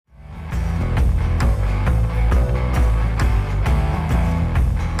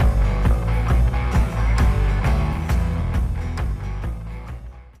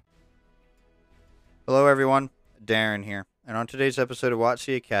everyone, Darren here, and on today's episode of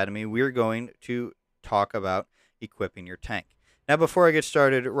WotC Academy, we're going to talk about equipping your tank. Now, before I get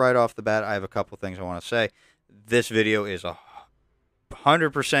started, right off the bat, I have a couple things I want to say. This video is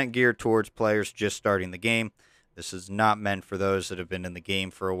 100% geared towards players just starting the game. This is not meant for those that have been in the game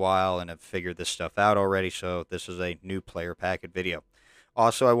for a while and have figured this stuff out already, so this is a new player packet video.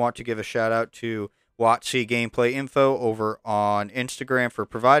 Also, I want to give a shout out to WotC Gameplay Info over on Instagram for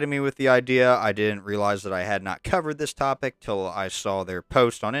providing me with the idea. I didn't realize that I had not covered this topic till I saw their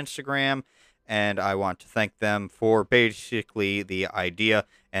post on Instagram, and I want to thank them for basically the idea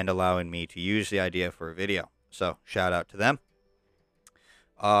and allowing me to use the idea for a video. So, shout out to them.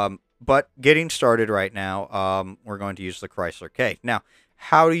 But getting started right now, we're going to use the Chrysler K. Now,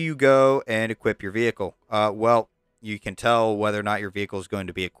 how do you go and equip your vehicle? Well, you can tell whether or not your vehicle is going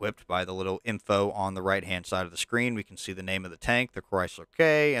to be equipped by the little info on the right-hand side of the screen. We can see the name of the tank, the Chrysler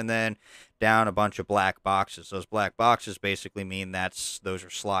K, and then down a bunch of black boxes. Those black boxes basically mean those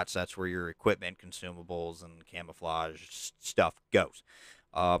are slots. That's where your equipment, consumables, and camouflage stuff goes.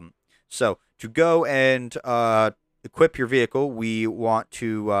 So to go and equip your vehicle, we want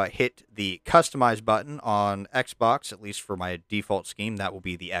to hit the Customize button on Xbox. At least for my default scheme, that will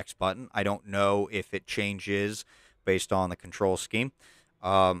be the X button. I don't know if it changes based on the control scheme.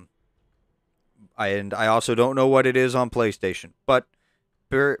 And I also don't know what it is on PlayStation. But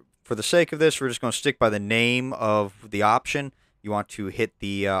for the sake of this, we're just going to stick by the name of the option. You want to hit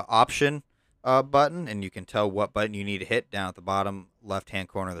the option button, and you can tell what button you need to hit down at the bottom left-hand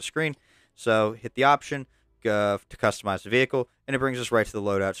corner of the screen. So hit the option to customize the vehicle, and it brings us right to the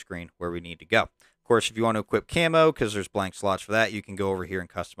loadout screen where we need to go. Of course, if you want to equip camo, because there's blank slots for that, you can go over here and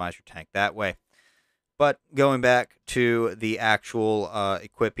customize your tank that way. But going back to the actual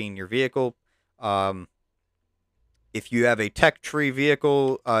equipping your vehicle, if you have a tech tree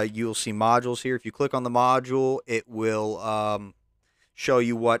vehicle, you'll see modules here. If you click on the module, it will show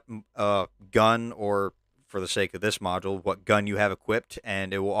you what gun, or for the sake of this module, what gun you have equipped,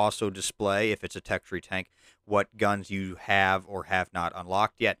 and it will also display, if it's a tech tree tank, what guns you have or have not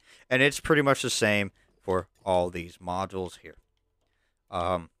unlocked yet. And it's pretty much the same for all these modules here.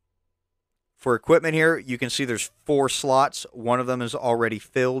 For equipment here, you can see there's 4 slots. One of them is already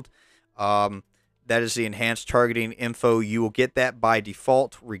filled. That is the enhanced targeting info. You will get that by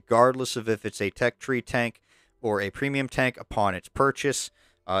default, regardless of if it's a tech tree tank or a premium tank upon its purchase.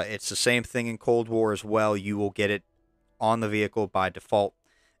 It's the same thing in Cold War as well. You will get it on the vehicle by default.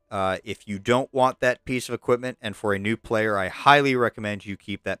 If you don't want that piece of equipment, and for a new player, I highly recommend you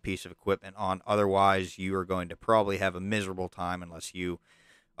keep that piece of equipment on. Otherwise, you are going to probably have a miserable time unless you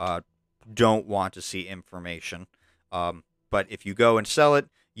don't want to see information. But if you go and sell it,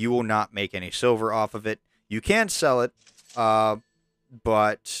 you will not make any silver off of it. You can sell it,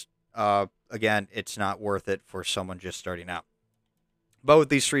 but again, it's not worth it for someone just starting out. But with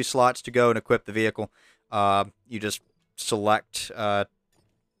these 3 slots to go and equip the vehicle, you just select the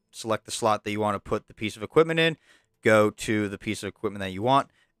slot that you want to put the piece of equipment in, go to the piece of equipment that you want,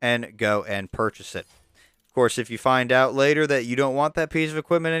 and go and purchase it. Of course, if you find out later that you don't want that piece of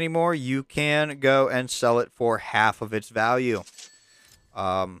equipment anymore, you can go and sell it for half of its value.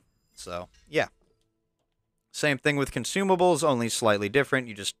 So, yeah. Same thing with consumables, only slightly different.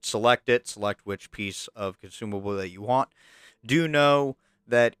 You just select it, select which piece of consumable that you want. Do know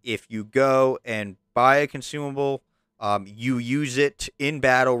that if you go and buy a consumable, you use it in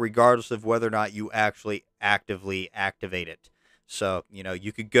battle regardless of whether or not you actually actively activate it. So,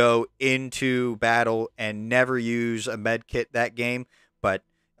 you could go into battle and never use a med kit that game, but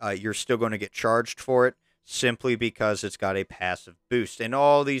you're still going to get charged for it simply because it's got a passive boost. And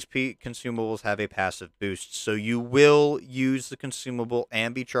all these consumables have a passive boost, so you will use the consumable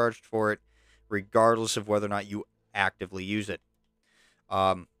and be charged for it regardless of whether or not you actively use it.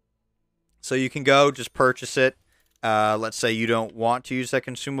 So you can go, just purchase it. Let's say you don't want to use that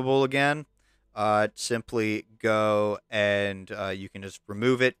consumable again. Simply go and you can just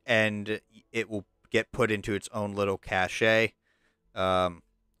remove it, and it will get put into its own little cache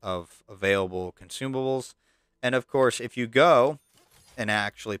of available consumables. And of course, if you go and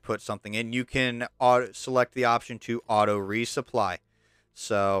actually put something in, you can select the option to auto resupply.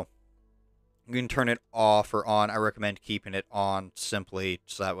 So you can turn it off or on. I recommend keeping it on simply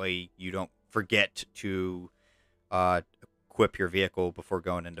so that way you don't forget to equip your vehicle before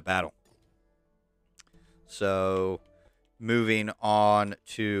going into battle. So moving on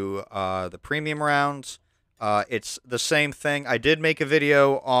to the premium rounds, it's the same thing. I did make a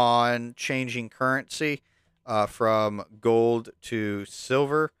video on changing currency from gold to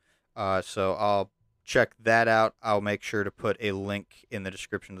silver, so I'll check that out. I'll make sure to put a link in the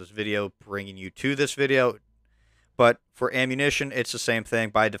description of this video bringing you to this video. But for ammunition, it's the same thing.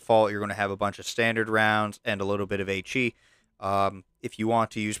 By default, you're going to have a bunch of standard rounds and a little bit of HE. If you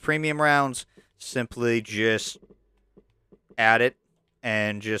want to use premium rounds, simply just add it,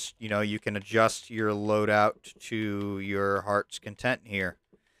 and just, you can adjust your loadout to your heart's content here.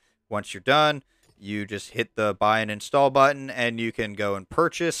 Once you're done, you just hit the buy and install button, and you can go and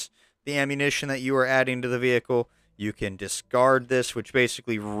purchase the ammunition that you are adding to the vehicle. You can discard this, which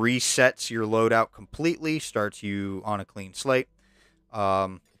basically resets your loadout completely, starts you on a clean slate.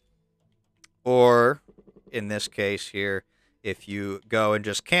 Or, in this case here, if you go and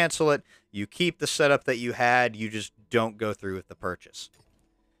just cancel it, you keep the setup that you had, you just don't go through with the purchase.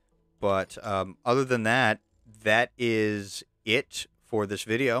 But other than that, that is it for this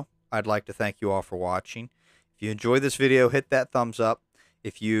video. I'd like to thank you all for watching. If you enjoyed this video, hit that thumbs up.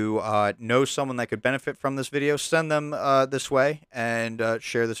 If you know someone that could benefit from this video, send them this way and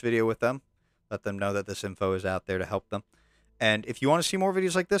share this video with them. Let them know that this info is out there to help them. And if you want to see more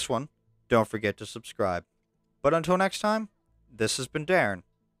videos like this one, don't forget to subscribe. But until next time, this has been Darren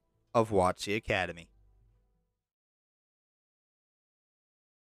of WotC Academy.